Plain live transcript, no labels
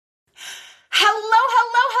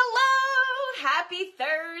Happy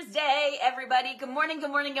Thursday, everybody. Good morning,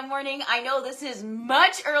 good morning, good morning. I know this is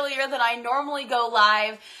much earlier than I normally go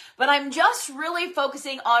live, but I'm just really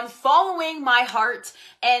focusing on following my heart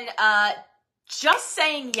and just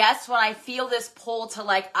saying yes when I feel this pull to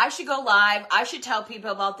I should go live. I should tell people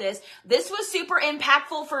about this. This was super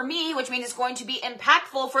impactful for me, which means it's going to be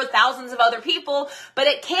impactful for thousands of other people, but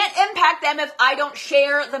it can't impact them if I don't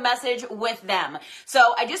share the message with them.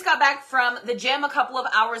 So I just got back from the gym a couple of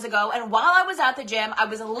hours ago, and while I was at the gym, I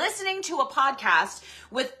was listening to a podcast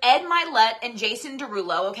with Ed Mylett and Jason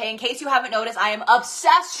Derulo. Okay, in case you haven't noticed, I am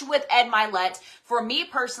obsessed with Ed Mylett. For me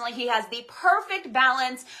personally, he has the perfect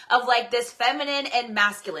balance of this feminine and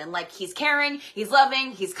masculine. He's caring, he's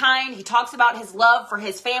loving, he's kind. He talks about his love for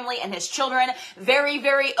his family and his children very,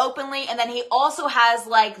 very openly. And then he also has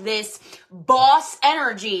this boss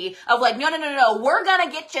energy of no, we're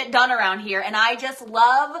gonna get shit done around here. And I just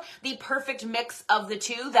love the perfect mix of the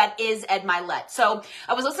two that is Ed Mylett. So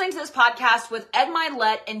I was listening to this podcast with Ed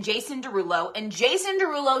Mylett and Jason Derulo, and Jason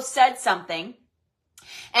Derulo said something.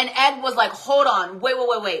 And Ed was like, hold on,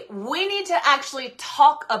 wait. We need to actually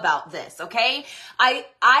talk about this, okay? I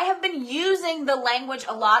have been using the language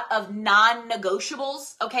a lot of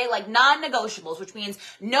non-negotiables, okay? Non-negotiables, which means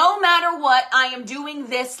no matter what, I am doing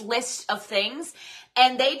this list of things.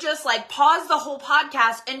 And they just paused the whole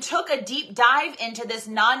podcast and took a deep dive into this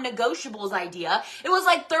non-negotiables idea. It was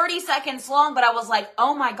 30 seconds long, but I was like,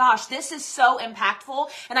 oh my gosh, this is so impactful.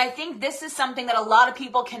 And I think this is something that a lot of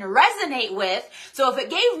people can resonate with. So if it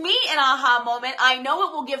gave me an aha moment, I know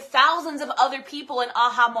it will give thousands of other people an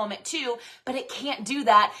aha moment too, but it can't do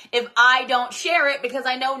that if I don't share it, because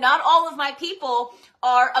I know not all of my people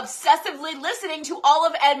are obsessively listening to all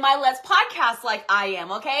of Ed Mylett's podcasts like I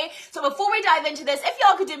am, okay? So before we dive into this, if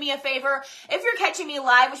y'all could do me a favor, if you're catching me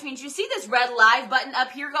live, which means you see this red live button up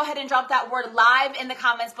here, go ahead and drop that word live in the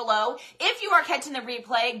comments below. If you are catching the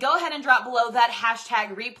replay, go ahead and drop below that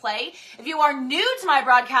hashtag replay. If you are new to my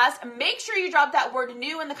broadcast, make sure you drop that word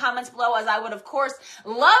new in the comments below, as I would, of course,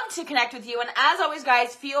 love to connect with you. And as always,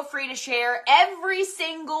 guys, feel free to share every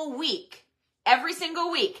single week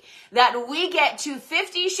that we get to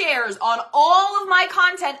 50 shares on all of my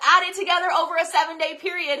content added together over a 7-day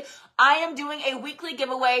period, I am doing a weekly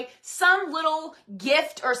giveaway, some little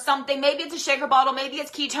gift or something. Maybe it's a shaker bottle, maybe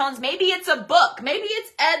it's ketones, maybe it's a book, maybe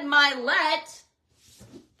it's Ed Mylett,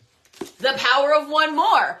 The Power of One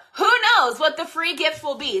More. Who knows what the free gift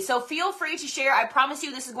will be? So feel free to share. I promise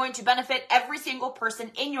you this is going to benefit every single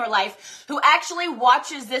person in your life who actually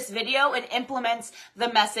watches this video and implements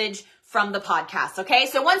the message from the podcast, okay?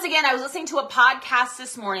 So once again, I was listening to a podcast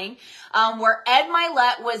this morning where Ed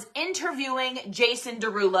Mylett was interviewing Jason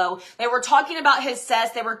Derulo. They were talking about his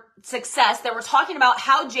success. They were talking about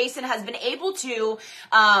how Jason has been able to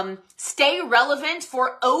stay relevant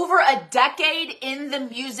for over a decade in the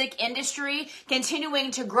music industry,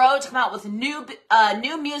 continuing to grow, to come out with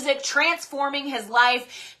new music, transforming his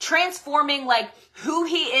life, transforming who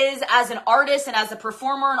he is as an artist and as a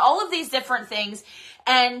performer and all of these different things.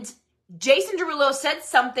 And Jason Derulo said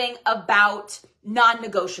something about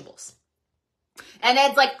non-negotiables. And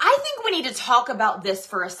Ed's like, I think we need to talk about this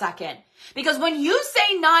for a second. Because when you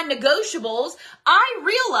say non-negotiables, I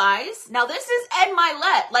realize, now this is Ed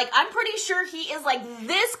Mylett. I'm pretty sure he is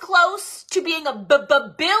this close to being a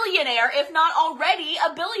billionaire, if not already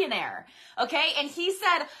a billionaire. Okay? And he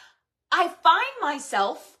said, I find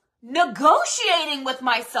myself negotiating with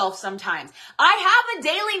myself sometimes. I have a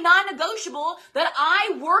daily non-negotiable that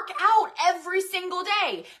I work out every single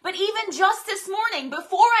day. But even just this morning,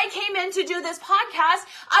 before I came in to do this podcast,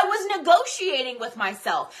 I was negotiating with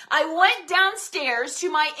myself. I went downstairs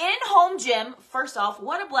to my in-home gym. First off,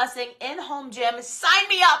 what a blessing. In-home gym. Sign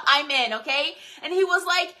me up. I'm in, okay? And he was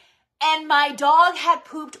like, and my dog had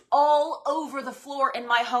pooped all over the floor in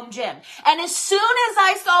my home gym. And as soon as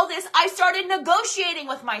I saw this, I started negotiating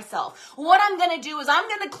with myself. What I'm going to do is I'm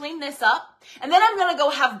going to clean this up, and then I'm going to go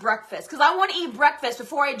have breakfast, because I want to eat breakfast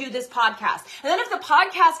before I do this podcast. And then if the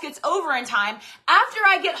podcast gets over in time, after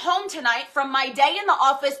I get home tonight from my day in the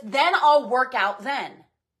office, then I'll work out then.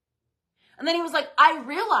 And then he was like, I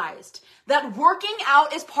realized that working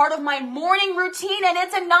out is part of my morning routine and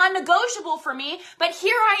it's a non-negotiable for me. But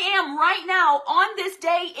here I am right now on this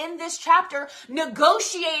day in this chapter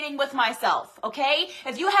negotiating with myself, okay?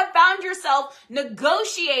 If you have found yourself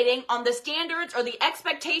negotiating on the standards or the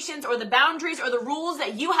expectations or the boundaries or the rules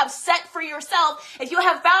that you have set for yourself, if you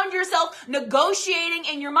have found yourself negotiating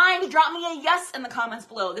in your mind, drop me a yes in the comments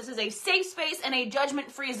below. This is a safe space and a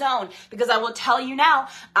judgment-free zone, because I will tell you now,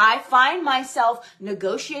 I find myself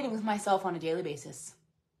negotiating with myself on a daily basis.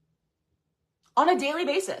 On a daily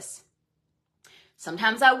basis.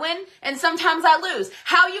 Sometimes I win and sometimes I lose.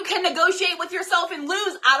 How you can negotiate with yourself and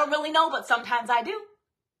lose, I don't really know, but sometimes I do.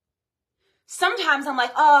 Sometimes I'm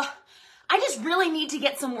like, I just really need to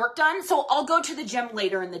get some work done, so I'll go to the gym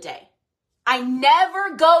later in the day. I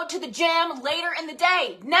never go to the gym later in the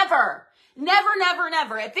day. Never. Never, never,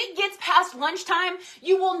 never. If it gets past lunchtime,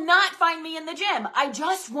 you will not find me in the gym. I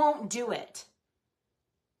just won't do it.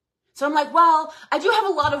 So I'm like, well, I do have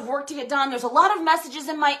a lot of work to get done. There's a lot of messages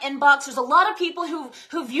in my inbox. There's a lot of people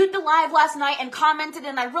who viewed the live last night and commented,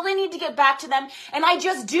 and I really need to get back to them. And I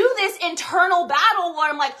just do this internal battle where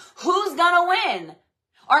I'm like, who's gonna win?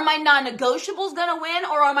 Are my non-negotiables gonna win,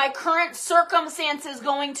 or are my current circumstances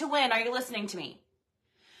going to win? Are you listening to me?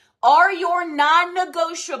 Are your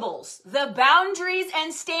non-negotiables, the boundaries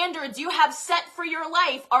and standards you have set for your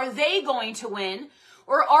life, are they going to win?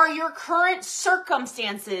 Or are your current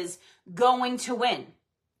circumstances going to win?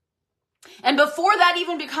 And before that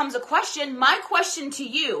even becomes a question, my question to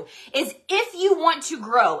you is, if you want to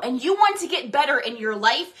grow and you want to get better in your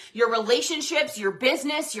life, your relationships, your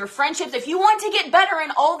business, your friendships, if you want to get better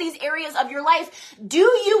in all these areas of your life, do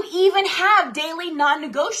you even have daily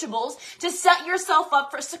non-negotiables to set yourself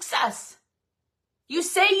up for success? You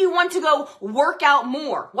say you want to go work out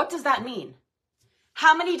more. What does that mean?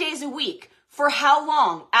 How many days a week? For how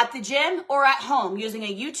long? At the gym or at home? Using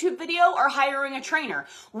a YouTube video or hiring a trainer?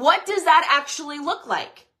 What does that actually look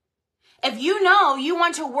like? If you know you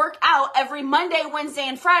want to work out every Monday, Wednesday,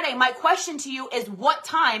 and Friday, my question to you is, what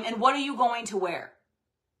time and what are you going to wear?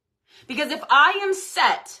 Because if I am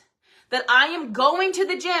set that I am going to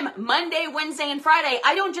the gym Monday, Wednesday, and Friday,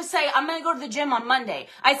 I don't just say I'm going to go to the gym on Monday.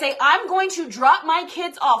 I say I'm going to drop my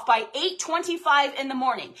kids off by 8:25 in the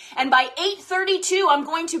morning. And by 8:32, I'm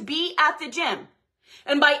going to be at the gym.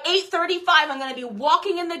 And by 8:35, I'm going to be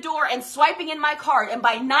walking in the door and swiping in my card. And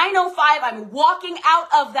by 9:05, I'm walking out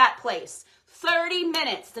of that place. 30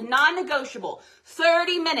 minutes, the non-negotiable,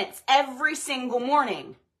 30 minutes every single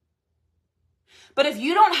morning. But if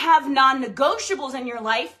you don't have non-negotiables in your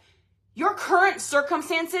life, your current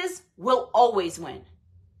circumstances will always win.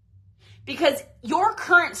 Because your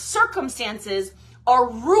current circumstances are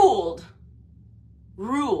ruled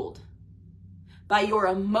by your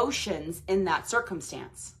emotions in that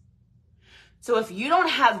circumstance. So if you don't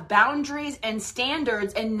have boundaries and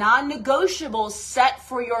standards and non-negotiables set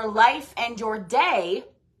for your life and your day,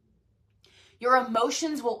 your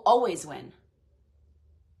emotions will always win.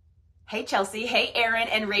 Hey, Chelsea. Hey, Aaron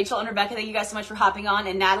and Rachel and Rebecca. Thank you guys so much for hopping on.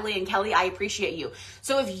 And Natalie and Kelly, I appreciate you.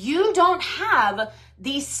 So if you don't have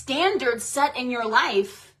these standards set in your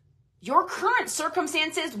life, your current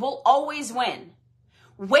circumstances will always win.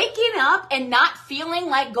 Waking up and not feeling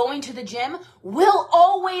like going to the gym will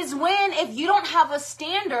always win if you don't have a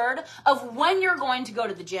standard of when you're going to go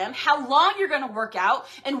to the gym, how long you're going to work out,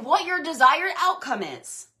 and what your desired outcome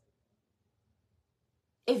is.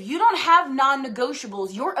 If you don't have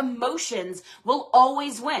non-negotiables, your emotions will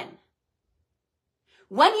always win.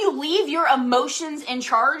 When you leave your emotions in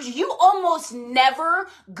charge, you almost never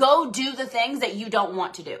go do the things that you don't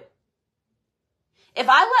want to do. If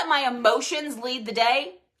I let my emotions lead the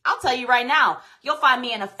day, I'll tell you right now, you'll find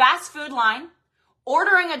me in a fast food line,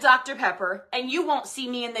 ordering a Dr. Pepper, and you won't see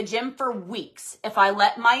me in the gym for weeks if I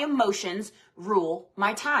let my emotions rule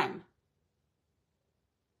my time.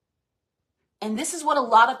 And this is what a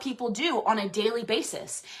lot of people do on a daily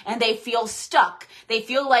basis. And they feel stuck. They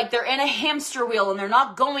feel like they're in a hamster wheel and they're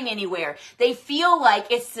not going anywhere. They feel like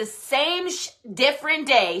it's the same different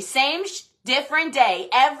day, different day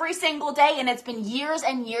every single day. And it's been years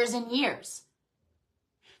and years and years.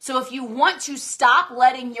 So if you want to stop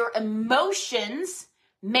letting your emotions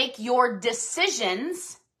make your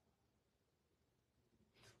decisions,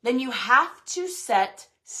 then you have to set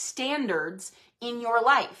standards in your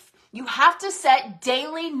life. You have to set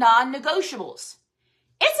daily non-negotiables.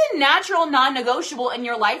 It's a natural non-negotiable in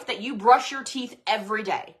your life that you brush your teeth every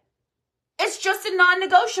day. It's just a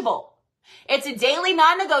non-negotiable. It's a daily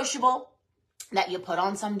non-negotiable that you put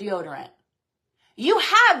on some deodorant. You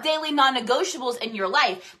have daily non-negotiables in your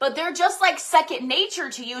life, but they're just like second nature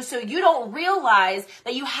to you, so you don't realize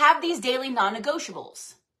that you have these daily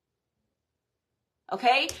non-negotiables.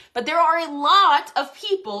 Okay? But there are a lot of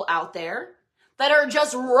people out there that are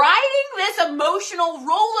just riding this emotional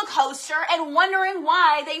roller coaster and wondering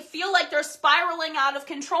why they feel like they're spiraling out of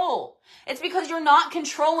control. It's because you're not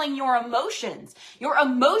controlling your emotions. Your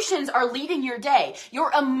emotions are leading your day.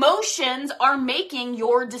 Your emotions are making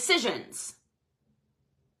your decisions.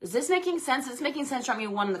 Is this making sense? Is this making sense? Drop me a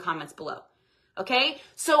 1 in the comments below. Okay?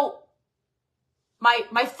 So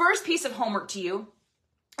my first piece of homework to you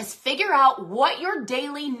is figure out what your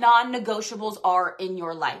daily non-negotiables are in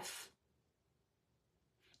your life.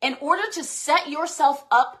 In order to set yourself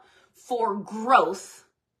up for growth,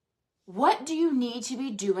 what do you need to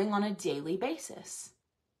be doing on a daily basis?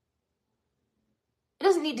 It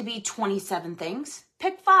doesn't need to be 27 things.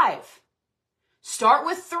 Pick 5. Start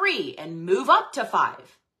with 3 and move up to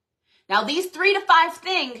 5. Now, these 3 to 5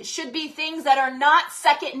 things should be things that are not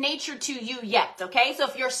second nature to you yet, okay? So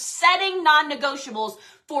if you're setting non-negotiables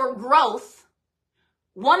for growth,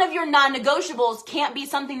 one of your non-negotiables can't be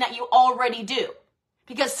something that you already do,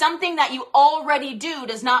 because something that you already do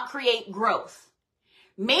does not create growth.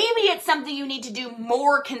 Maybe it's something you need to do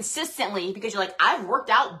more consistently because you're like, I've worked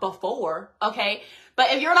out before, okay?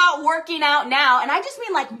 But if you're not working out now, and I just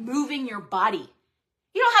mean like moving your body.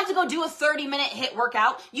 You don't have to go do a 30-minute HIIT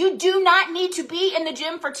workout. You do not need to be in the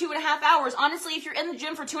gym for 2.5 hours. Honestly, if you're in the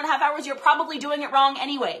gym for 2.5 hours, you're probably doing it wrong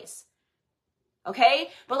anyways. Okay?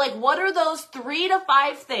 But like, what are those 3 to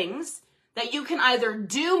 5 things that you can either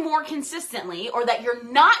do more consistently or that you're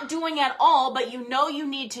not doing at all, but you know you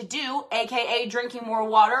need to do, aka drinking more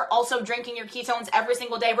water, also drinking your ketones every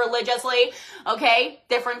single day religiously, okay?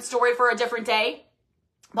 Different story for a different day.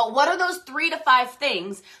 But what are those 3 to 5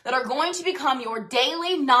 things that are going to become your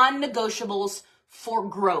daily non-negotiables for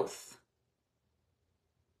growth?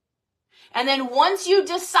 And then once you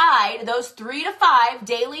decide those 3 to 5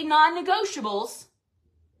 daily non-negotiables,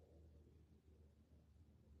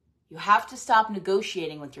 you have to stop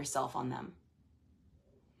negotiating with yourself on them.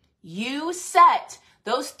 You set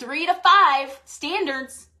those 3 to 5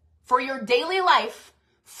 standards for your daily life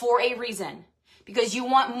for a reason. Because you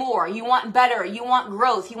want more, you want better, you want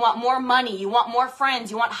growth, you want more money, you want more friends,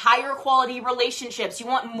 you want higher quality relationships, you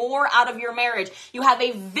want more out of your marriage. You have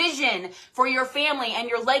a vision for your family and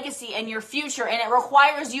your legacy and your future, and it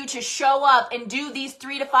requires you to show up and do these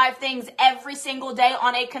 3 to 5 things every single day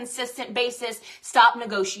on a consistent basis. Stop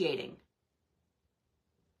negotiating.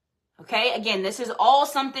 Okay, again, this is all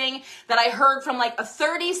something that I heard from like a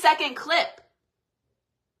 30-second clip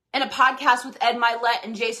in a podcast with Ed Milet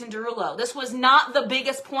and Jason Derulo. This was not the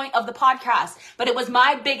biggest point of the podcast, but it was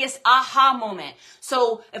my biggest aha moment.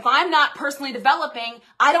 So if I'm not personally developing,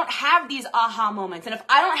 I don't have these aha moments. And if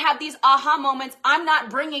I don't have these aha moments, I'm not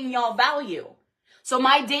bringing y'all value. So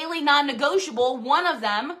my daily non-negotiable, one of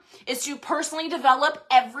them is to personally develop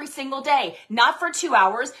every single day. Not for 2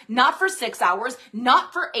 hours, not for 6 hours,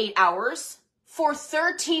 not for 8 hours, for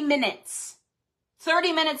 30 minutes.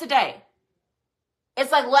 30 minutes a day.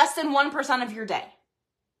 It's like less than 1% of your day.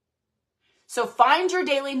 So find your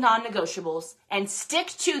daily non-negotiables and stick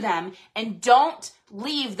to them, and don't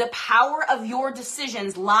leave the power of your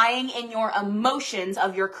decisions lying in your emotions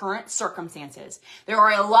of your current circumstances. There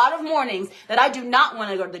are a lot of mornings that I do not want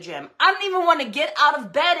to go to the gym. I don't even want to get out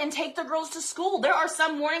of bed and take the girls to school. There are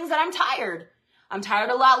some mornings that I'm tired. I'm tired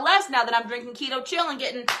a lot less now that I'm drinking Keto Chill and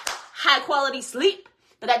getting high quality sleep.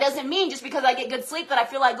 But that doesn't mean just because I get good sleep that I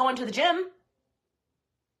feel like going to the gym.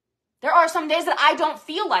 There are some days that I don't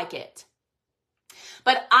feel like it.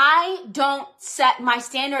 But I don't set my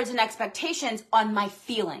standards and expectations on my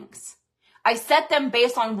feelings. I set them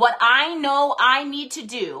based on what I know I need to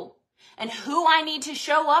do and who I need to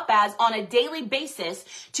show up as on a daily basis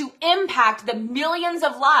to impact the millions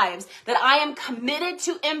of lives that I am committed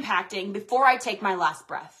to impacting before I take my last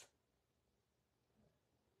breath.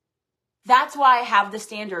 That's why I have the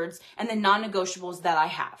standards and the non-negotiables that I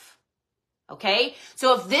have. Okay,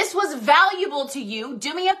 so if this was valuable to you,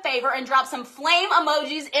 do me a favor and drop some flame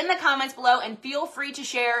emojis in the comments below, and feel free to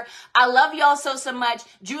share. I love y'all so much.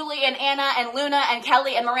 Julie and Anna and Luna and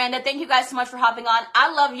Kelly and Miranda, thank you guys so much for hopping on.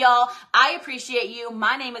 I love y'all. I appreciate you.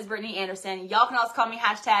 My name is Brittany Anderson. Y'all can also call me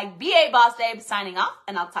 #BABossBabe. Signing off,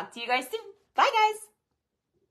 and I'll talk to you guys soon. Bye, guys.